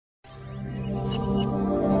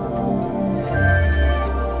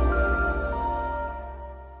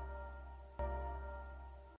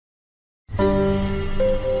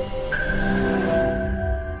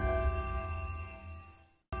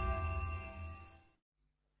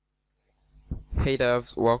Hey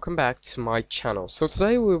devs, welcome back to my channel. So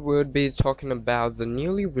today we would be talking about the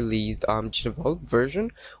newly released GDevelop version,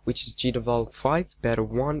 which is GDevelop 5 Beta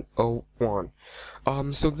 101.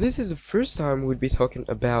 So this is the first time we'd be talking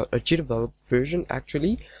about a GDevelop version.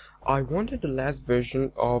 Actually, I wanted the last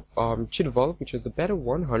version of GDevelop, which was the Beta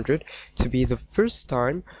 100, to be the first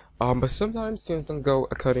time, but sometimes things don't go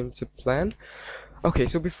according to plan. Okay,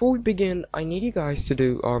 so before we begin, I need you guys to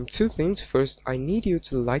do two things. First, I need you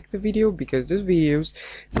to like the video because these videos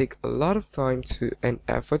take a lot of time and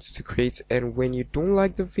efforts to create, and when you don't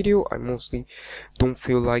like the video, I mostly don't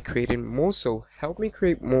feel like creating more, so help me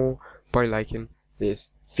create more by liking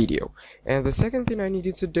this video. And the second thing I need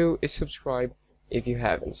you to do is subscribe if you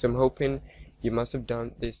haven't. So I'm hoping you must have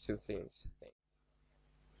done these two things.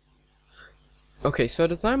 Okay, so at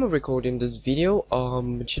the time of recording this video,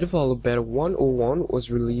 GDevelop Beta 101 was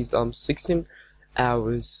released 16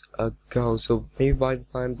 hours ago. So maybe by the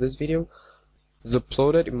time this video is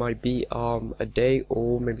uploaded, it might be a day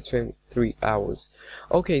or maybe 23 hours.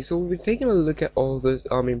 Okay, so we'll be taking a look at all those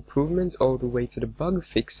improvements all the way to the bug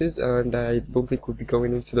fixes, and I don't think we'll be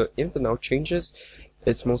going into the ins and out changes.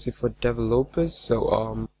 It's mostly for developers,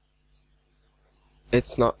 so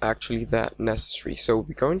it's not actually that necessary. So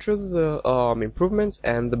we're going through the improvements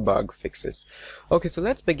and the bug fixes. Okay, so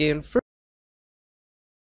let's begin.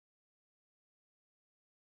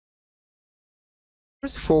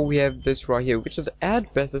 First of all, we have this right here, which is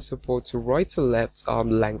add better support to right to left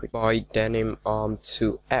language by denim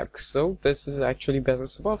to X. So this is actually better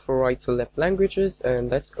support for right to left languages, and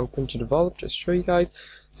let's open GDevelop just show you guys.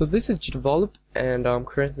 So this is GDevelop, and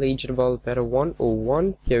currently GDevelop Beta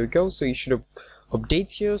 101. Here we go. So you should have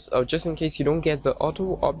updates here, just in case you don't get the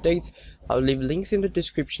auto updates. I'll leave links in the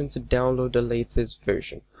description to download the latest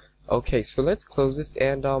version. Okay, so let's close this,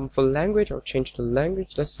 and for language, I'll change the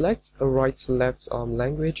language. Let's select a right to left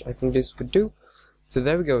language. I think this would do. So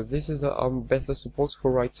there we go. This is the better support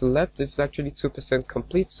for right to left. This is actually 2%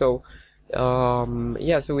 complete. So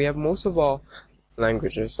yeah, so we have most of our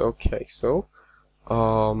languages. Okay, so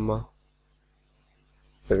there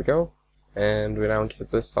we go. And we now get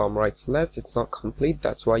this right to left. It's not complete,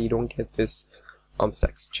 that's why you don't get this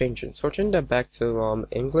text changing. So I'll change that back to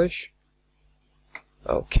English.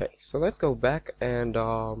 Okay, so let's go back and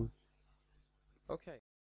okay.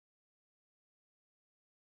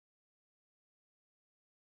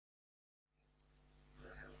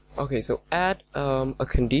 Okay, so add a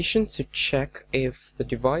condition to check if the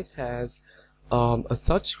device has a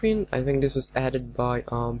touchscreen. I think this was added by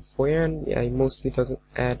Foyan. Yeah, he mostly doesn't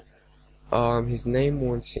add his name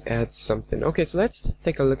once he adds something. Okay, so let's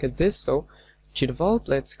take a look at this. So GDevelop,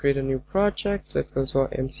 let's create a new project. Let's go to our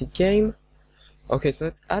empty game. Okay, so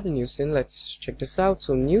let's add a new scene. Let's check this out.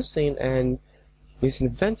 So new scene and new scene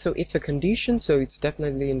event. So it's a condition, so it's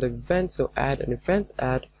definitely in the event. So add an event,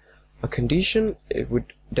 add a condition. It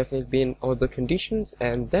would definitely be in all the conditions,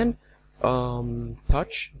 and then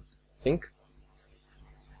touch, I think.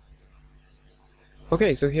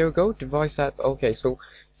 Okay, so here we go, device app. Okay, so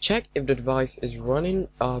check if the device is running.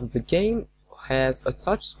 The game has a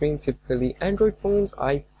touch screen, typically Android phones,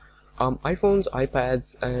 iPhones,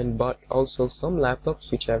 iPads, but also some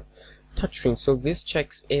laptops which have touchscreens. So this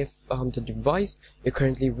checks if the device you're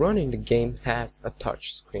currently running the game has a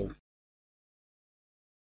touch screen.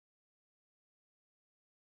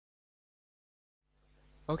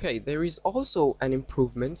 Okay, there is also an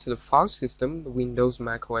improvement to the file system, the Windows,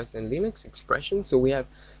 macOS, and Linux expression. So we have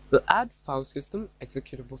the add file system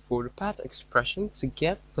executable folder path expression to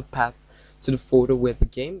get the path to the folder where the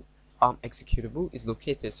game executable is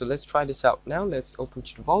located. So let's try this out now. Let's open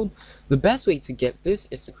GDevelop. The best way to get this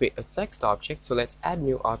is to create a text object. So let's add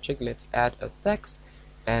new object. Let's add a text,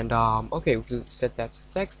 and okay, we can set that to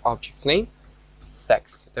text object's name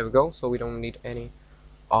text. There we go. So we don't need any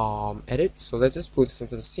edit. So let's just put this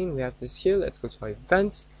into the scene. We have this here. Let's go to our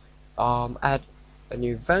events, add a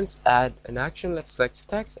new event, add an action. Let's select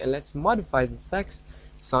text, and let's modify the text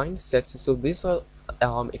sign set. So these are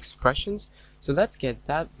expressions. So let's get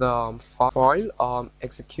that the file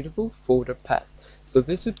executable folder path. So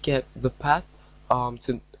this would get the path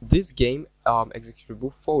to this game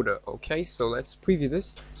executable folder. Okay, so let's preview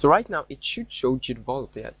this. So right now it should show GDevelop.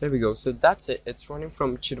 Yeah, there we go. So that's it. It's running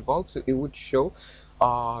from GDevelop, so it would show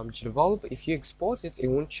GDevelop. If you export it, it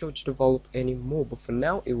won't show GDevelop anymore, but for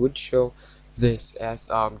now it would show this as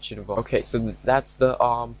GDevelop. Okay, so that's the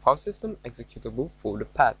file system executable folder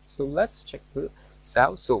path. So let's check this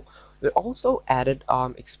out. So we also added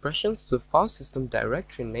expressions to the file system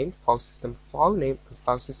directory name, file system file name, and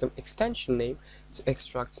file system extension name to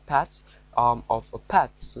extract paths of a path.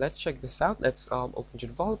 So let's check this out. Let's open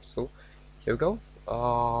GDevelop. So here we go.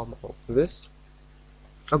 Open this.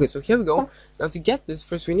 Okay, so here we go. Now to get this,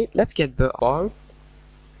 first let's get the file.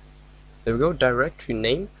 There we go, directory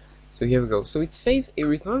name. So here we go. So it says it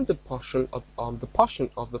returns the portion of the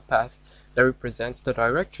path that represents the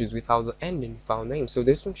directories without the ending file name. So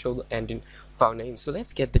this one show the ending file name. So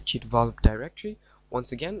let's get the GDevelop directory.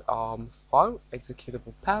 Once again, file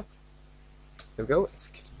executable path. There we go,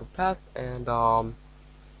 executable path, and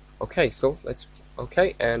okay, so let's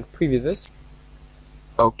and preview this.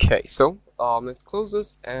 Okay, so let's close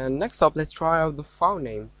this, and next up let's try out the file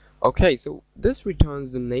name. Okay, so this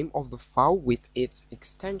returns the name of the file with its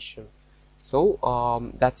extension.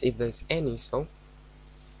 So that's if there's any. So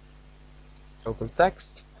open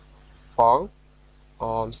text file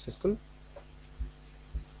system.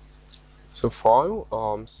 So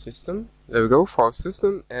file system. There we go, file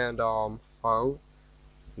system, and file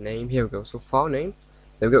name. Here we go. So file name.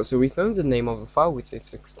 There we go. So returns the name of the file with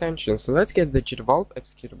its extension. So let's get the GDevelop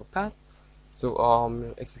executable path. So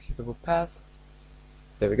executable path.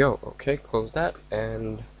 There we go. Okay, close that,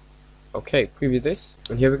 and okay, preview this,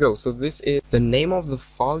 and here we go. So this is the name of the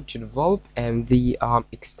file GDevelop and the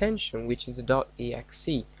extension, which is a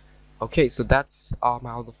 .exe. Okay, so that's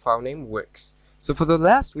how the file name works. So for the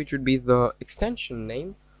last, which would be the extension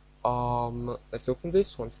name, let's open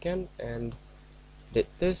this once again and edit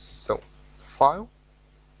this. So file,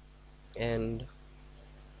 and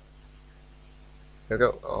there we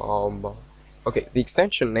go. Okay, the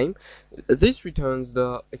extension name. This returns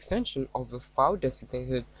the extension of the file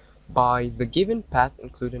designated by the given path,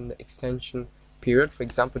 including the extension period, for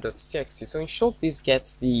example .txt. So in short, this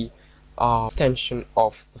gets the extension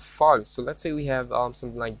of the file. So let's say we have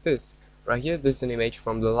something like this right here. This is an image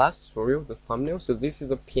from the last tutorial, the thumbnail. So this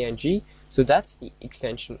is a PNG. So that's the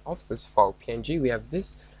extension of this file. PNG. We have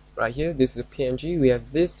this right here. This is a PNG. We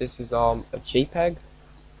have this. This is a JPEG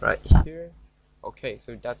right here. Okay,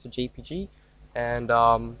 so that's a JPG. And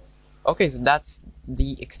okay, so that's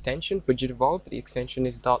the extension for GDevelop. The extension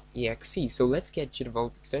is .exe. So let's get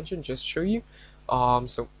GDevelop extension, just show you.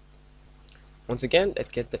 So once again,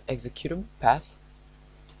 let's get the executable path.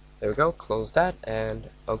 There we go, close that, and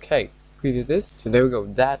okay, preview this. So there we go,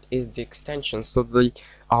 that is the extension. So the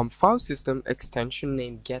file system extension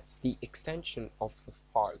name gets the extension of the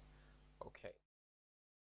file. Okay.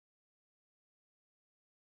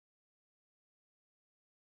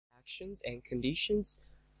 Actions,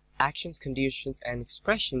 conditions, and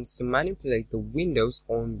expressions to manipulate the windows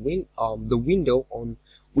on window on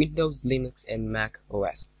Windows, Linux, and Mac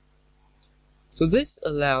OS. So this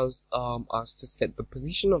allows us to set the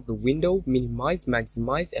position of the window, minimize,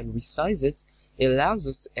 maximize, and resize it. It allows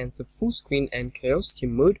us to enter full screen and karaoke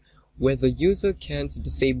mode, where the user can't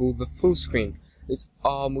disable the full screen. We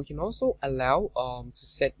can also allow to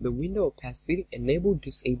set the window opacity, enable,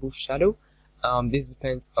 disable shadow. This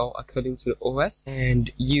depends according to the OS,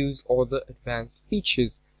 and use all the advanced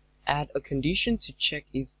features. Add a condition to check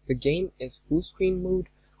if the game is full screen mode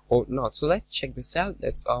or not. So let's check this out.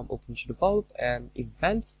 Let's open GDevelop and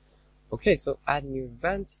events. Okay, so add a new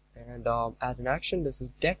event and add an action. This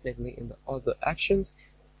is definitely in the other actions.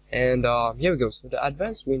 And here we go. So the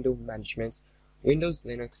advanced window management, Windows,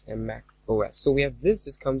 Linux, and Mac OS. So we have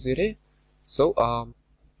this comes with it. So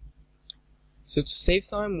to save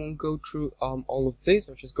time, we won't go through all of this.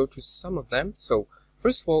 I'll just go through some of them. So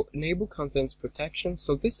first of all, enable contents protection.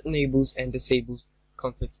 So this enables and disables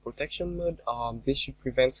contents protection mode. This should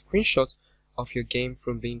prevent screenshots of your game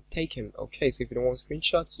from being taken. Okay, so if you don't want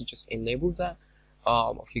screenshots, you just enable that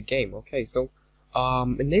of your game. Okay, so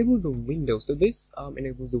enable the window. So this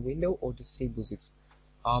enables the window or disables it.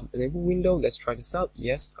 Enable window, let's try this out.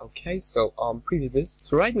 Yes, okay, so preview this.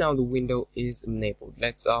 So right now the window is enabled.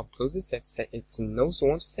 Let's close this. Let's set it to no. So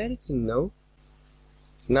once we set it to no,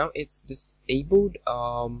 so now it's disabled.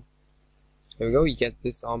 There we go, you get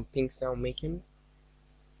this pink sound making.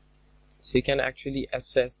 So you can actually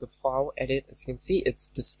access the file edit. As you can see, it's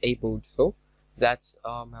disabled. So that's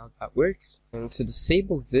how that works. And to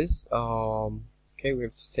disable this, okay, we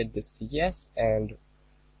have to set this to yes and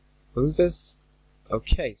close this.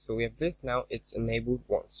 Okay, so we have this now, it's enabled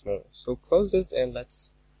once more. So close this and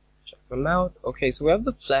let's check them out. Okay, so we have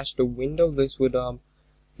the flash the window. This would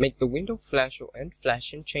make the window flash or end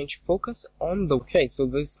flashing, change focus on the okay, so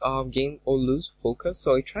this gain or lose focus.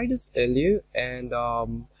 So I tried this earlier and I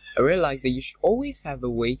realized that you should always have a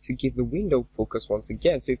way to give the window focus once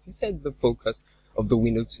again. So if you set the focus of the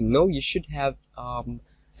window to no, you should have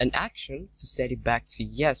an action to set it back to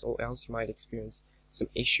yes, or else you might experience some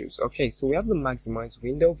issues. Okay, so we have the maximize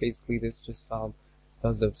window. Basically this just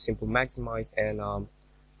does the simple maximize and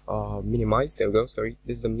minimize. There we go, sorry,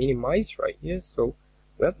 this is the minimize right here. So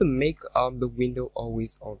we have to make the window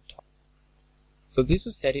always on top. So this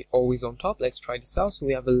will set it always on top. Let's try this out. So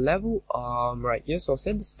we have a level right here. So I'll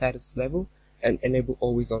set the status level and enable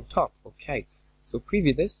always on top. Okay, so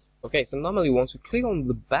preview this. Okay, so normally once we click on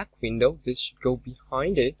the back window, this should go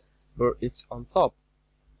behind it where it's on top.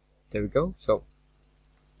 There we go. So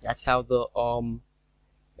that's how the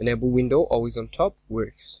enable window always on top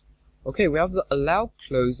works. Okay, we have the allow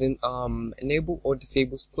closing, enable or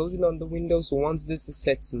disables closing on the window. So once this is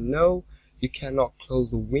set to no, you cannot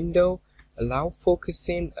close the window. Allow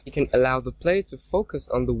focusing, you can allow the player to focus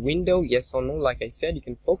on the window, yes or no. Like I said, you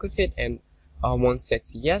can focus it, and once set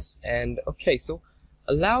to yes. And okay, so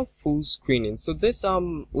allow full screening. So this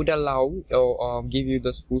would allow or give you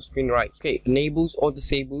this full screen, right? Okay, enables or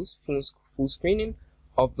disables full screening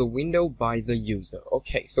of the window by the user.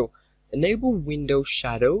 Okay, so enable window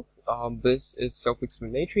shadow. This is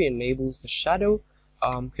self-explanatory. Enables the shadow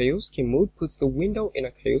karaoke mode, puts the window in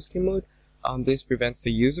a karaoke mode. This prevents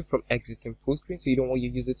the user from exiting full screen. So you don't want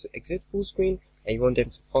your user to exit full screen, and you want them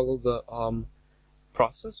to follow the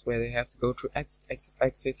process where they have to go through exit.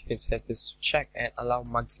 You can set this check and allow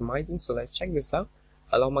maximizing. So let's check this out.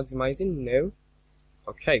 Allow maximizing, no.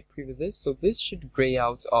 Okay, preview this. So this should gray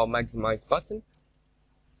out our maximize button.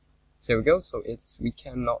 There we go. So we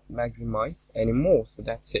cannot maximize anymore. So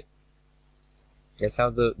that's it. That's how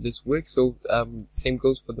this works. So same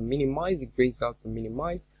goes for the minimize. It grays out the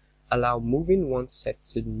minimize. Allow moving once set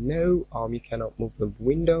to no. You cannot move the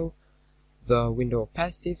window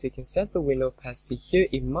opacity. So you can set the window opacity here.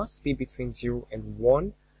 It must be between 0 and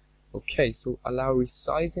 1. Okay, so allow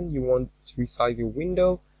resizing. You want to resize your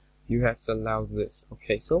window, you have to allow this.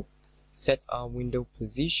 Okay, so set our window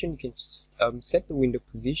position. You can set the window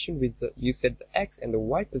position with you set the X and the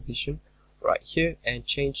Y position right here, and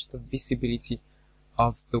change the visibility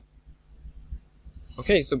of the.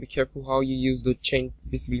 Okay, so be careful how you use the change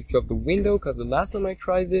visibility of the window, because the last time I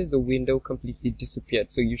tried this, the window completely disappeared.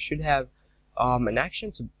 So you should have an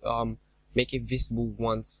action to make it visible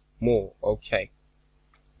once more. Okay,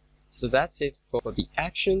 so that's it for the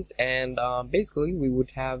actions, and basically we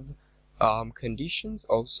would have conditions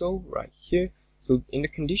also right here. So in the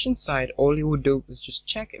condition side, all you would do is just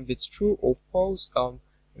check if it's true or false.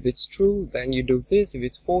 If it's true, then you do this. If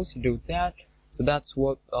it's false, you do that. So that's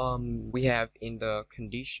what we have in the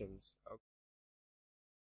conditions. Okay.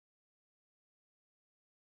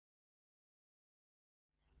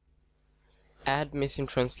 Add missing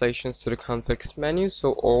translations to the context menu.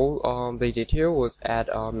 So all they did here was add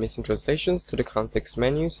missing translations to the context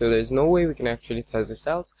menu. So there's no way we can actually test this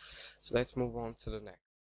out. So let's move on to the next.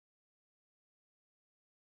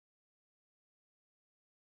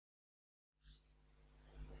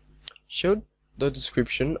 Show the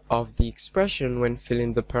description of the expression when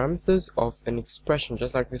filling the parameters of an expression,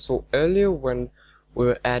 just like we saw earlier when we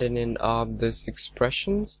were adding in this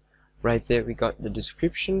expressions. Right there we got the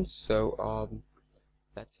description. So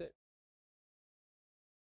that's it.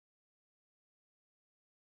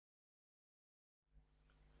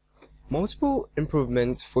 Multiple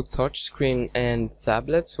improvements for touchscreen and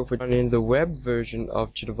tablets. So if we're running the web version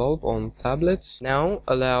of GDevelop on tablets, now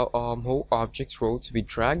allow whole objects row to be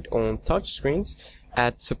dragged on touchscreens.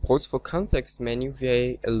 Add supports for context menu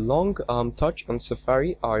via a long touch on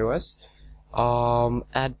Safari iOS.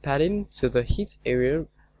 Add padding to the hit area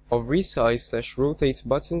of resize/rotate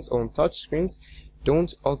buttons on touchscreens.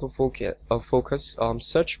 Don't autofocus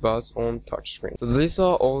search bars on touchscreen. So these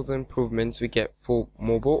are all the improvements we get for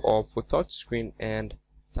mobile or for touchscreen and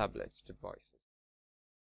tablet devices.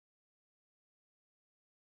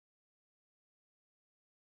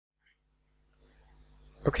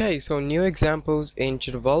 Okay, so new examples in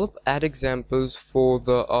GDevelop. Add examples for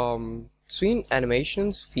the Tween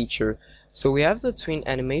animations feature. So we have the Tween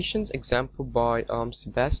animations example by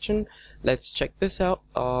Sebastian. Let's check this out.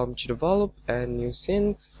 GDevelop and new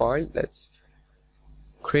scene file. Let's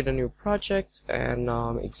create a new project and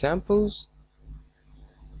examples.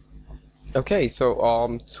 Okay,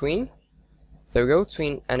 so Tween. There we go,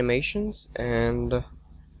 Tween animations, and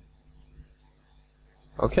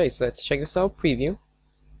okay, so let's check this out. Preview.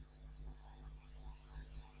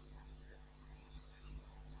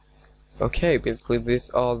 Okay, basically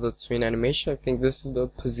these are the Tween animation. I think this is the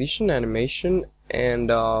position animation,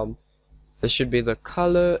 and this should be the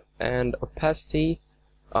color and opacity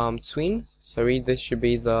Tween. Sorry, this should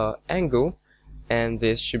be the angle, and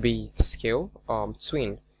this should be the scale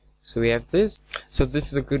Tween. So we have this. So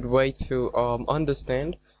this is a good way to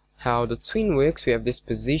understand how the Tween works. We have this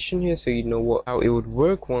position here, so you know how it would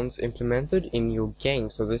work once implemented in your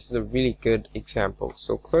game. So this is a really good example.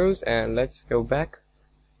 So close, and let's go back.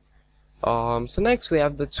 So next we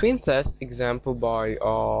have the Tween test example by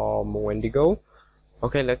Wendigo.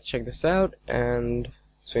 Okay, let's check this out. And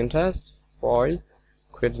tween test, file,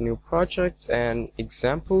 create a new project, and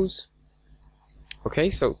examples. Okay,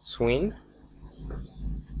 so tween.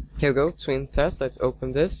 Here we go, tween test. Let's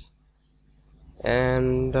open this.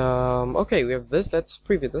 And okay, we have this. Let's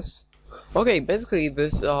preview this. Okay, basically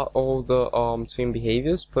this are all the tween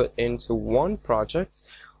behaviors put into one project.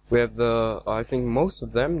 We have the I think most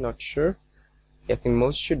of them, not sure. I think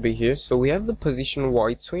most should be here. So we have the position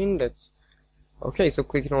Y tween. That's okay. So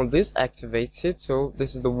clicking on this activates it. So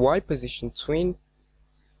this is the Y position tween,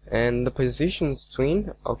 and the positions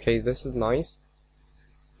tween. Okay, this is nice.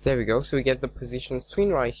 There we go. So we get the positions tween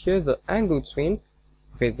right here. The angle tween.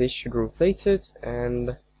 Okay, this should rotate it,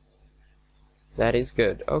 and that is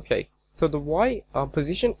good. Okay, so the Y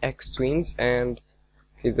position X tweens, and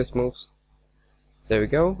okay, this moves. There we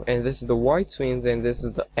go, and this is the Y tweens, and this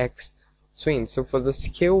is the X tween. So for the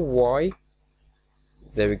scale Y,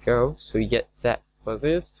 there we go. So you get that for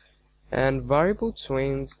this, and variable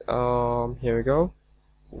tweens. Here we go,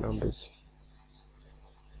 numbers.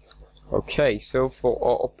 Okay, so for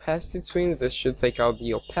opacity tweens, this should take out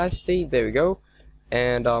the opacity. There we go,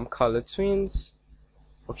 and color tweens.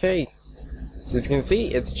 Okay, so as you can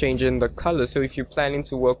see, it's changing the color. So if you're planning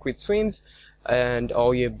to work with tweens, and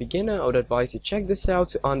or you're a beginner, I would advise you check this out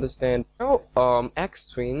to understand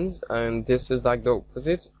X tweens, and this is like the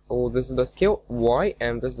opposite, or this is the scale Y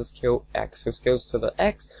and this is the scale X. So scales to the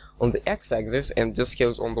X on the X axis, and this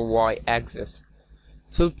scales on the Y axis.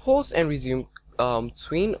 So pause and resume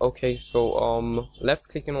tween. Okay, so left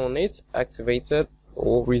clicking on it activates it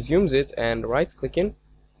or resumes it, and right clicking,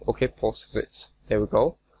 okay, pauses it. There we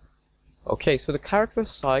go. Okay, so the character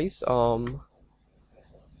size,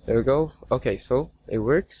 there we go. Okay, so it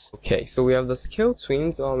works. Okay, so we have the scale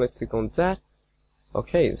tweens. Let's click on that.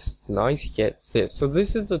 Okay, it's nice. You get this. So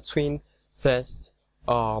this is the tween test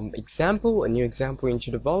example, a new example in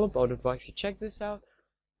GDevelop. I would advise you check this out.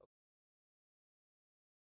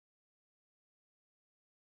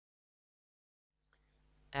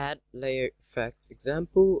 Add layer effects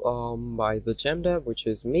example by the GDevelop, which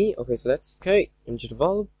is me. Okay, so that's okay. In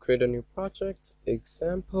GDevelop, create a new project,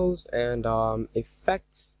 examples, and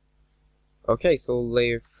effects. Okay, so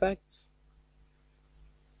layer effects.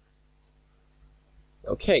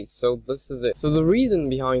 Okay, so this is it. So the reason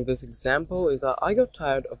behind this example is that I got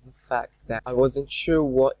tired of the fact that I wasn't sure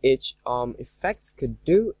what each effect could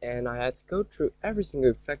do, and I had to go through every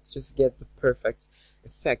single effect just to get the perfect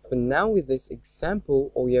effect. But now with this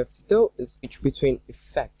example, all you have to do is switch between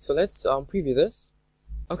effects. So let's preview this.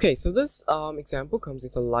 Okay, so this example comes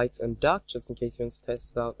with a light and dark, just in case you want to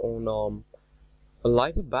test it out on a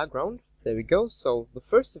lighter background. There we go. So the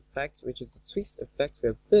first effect, which is the twist effect, we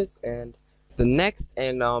have this, and the next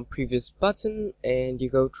and previous button, and you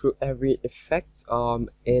go through every effect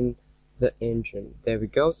in the engine. There we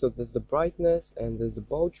go. So there's the brightness and there's the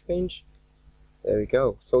bulge pinch. There we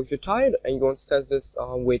go. So if you're tired and you want to test this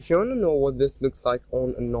if you want to know what this looks like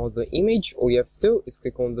on another image, all you have to do is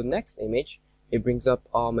click on the next image. It brings up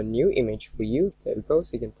a new image for you. There we go.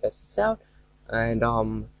 So you can test this out, and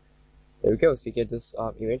there we go. So you get this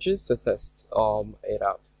images to test it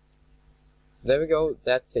out. There we go.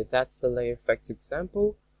 That's it. That's the layer effect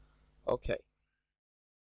example. Okay.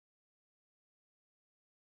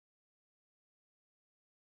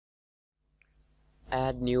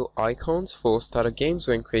 Add new icons for starter games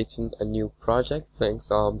when creating a new project. Thanks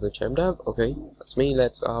the GDevelop. Okay, that's me.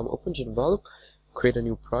 Let's open GDevelop, create a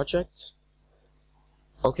new project.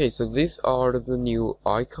 Okay, so these are the new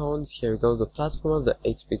icons. Here we go, the platformer, the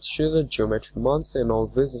 8-bit shooter, geometry monster, and all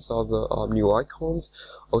this is all the new icons.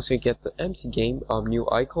 Also, you get the empty game new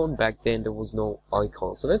icon. Back then there was no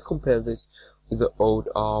icon. So let's compare this with the old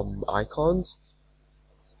icons.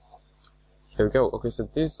 Here we go. Okay, so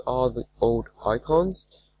these are the old icons.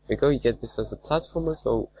 Here we go, you get this as a platformer,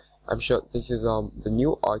 so I'm sure this is the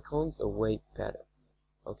new icons are way better.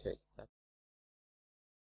 Okay.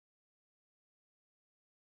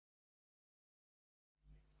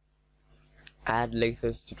 Add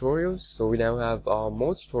latest tutorials. So we now have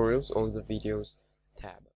more tutorials on the videos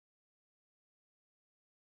tab.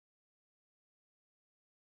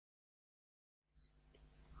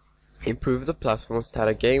 Improve the platform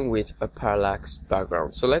starter game with a parallax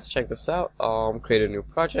background. So let's check this out. Create a new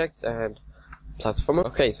project and platformer.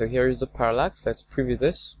 Okay, so here is the parallax. Let's preview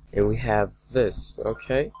this, and we have this.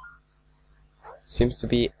 Okay, seems to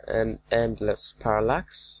be an endless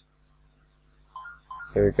parallax.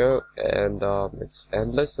 Here we go, and it's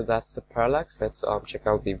endless, so that's the parallax. Let's check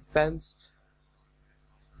out the events.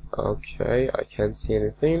 Okay, I can't see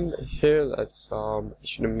anything here. Let's it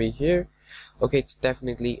shouldn't be here. Okay, it's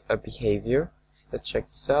definitely a behavior. Let's check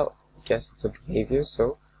this out. guess it's a behavior.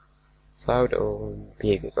 So cloud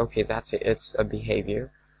behaviors. Okay, that's it. It's a behavior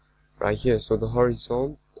right here. So the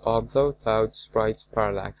horizontal flow, cloud, sprites,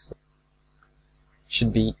 parallax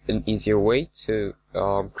should be an easier way to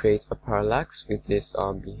create a parallax with this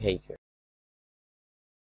behavior.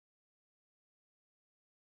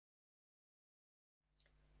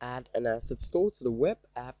 Add an asset store to the web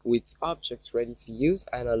app with objects ready to use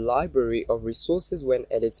and a library of resources when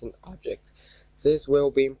editing objects. This will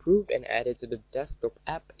be improved and added to the desktop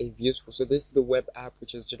app if useful. So this is the web app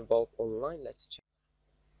which is GDevelop online. Let's check.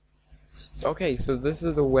 Okay, so this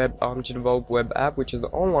is the GDevelop web app, which is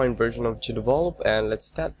the online version of GDevelop, and let's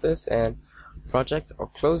start this and project or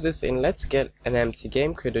close this, and let's get an empty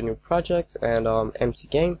game, create a new project and empty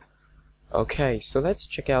game. Okay, so let's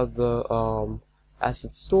check out the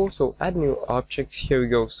asset store. So add new objects. Here we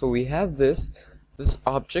go. So we have this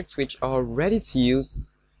objects which are ready to use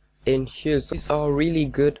in here. So these are really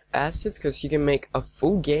good assets because you can make a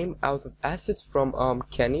full game out of assets from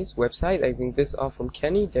Kenny's website. I think these are from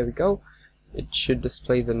Kenny. There we go. It should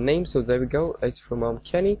display the name. So there we go. It's from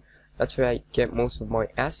Kenny. That's where I get most of my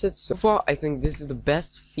assets. So far, I think this is the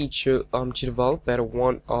best feature GDevelop Beta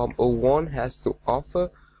 1.01 has to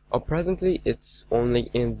offer. Presently, it's only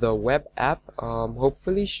in the web app.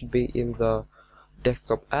 Hopefully, should be in the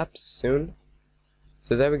desktop app soon.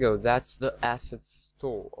 So there we go. That's the asset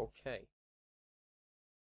store. Okay.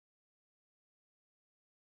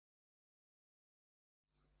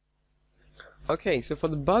 Okay. So for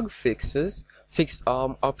the bug fixes, fix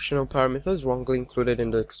optional parameters wrongly included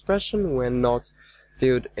in the expression when not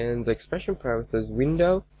viewed in the expression parameters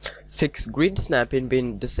window. Fix grid snapping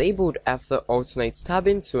being disabled after alternates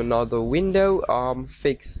tabbing to another window.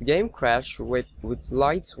 Fix game crash with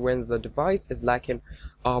lights when the device is lacking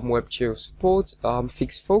WebGL support.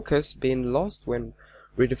 Fix focus being lost when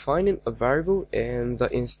redefining a variable in the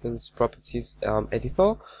instance properties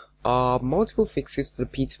editor. Multiple fixes to the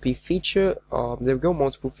P2P feature. There we go.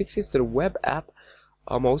 Multiple fixes to the web app.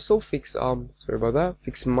 Also fix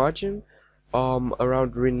fix margin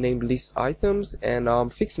around renamed list items,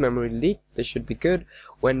 and fix memory leak. They should be good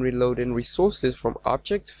when reloading resources from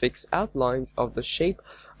objects. Fix outlines of the shape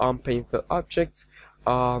painted objects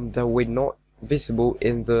that were not visible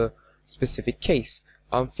in the specific case.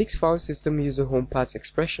 Fix file system user home path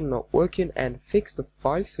expression not working, and fix the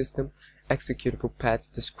file system executable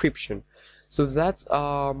path description. So that's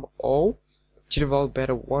all GDevelop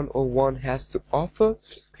Beta 1.01 has to offer.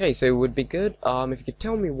 Okay, so it would be good if you could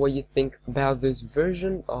tell me what you think about this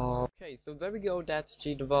version. Okay, so there we go. That's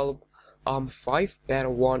GDevelop 5 Beta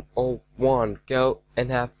 1.01. Go and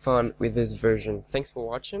have fun with this version. Thanks for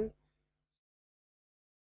watching.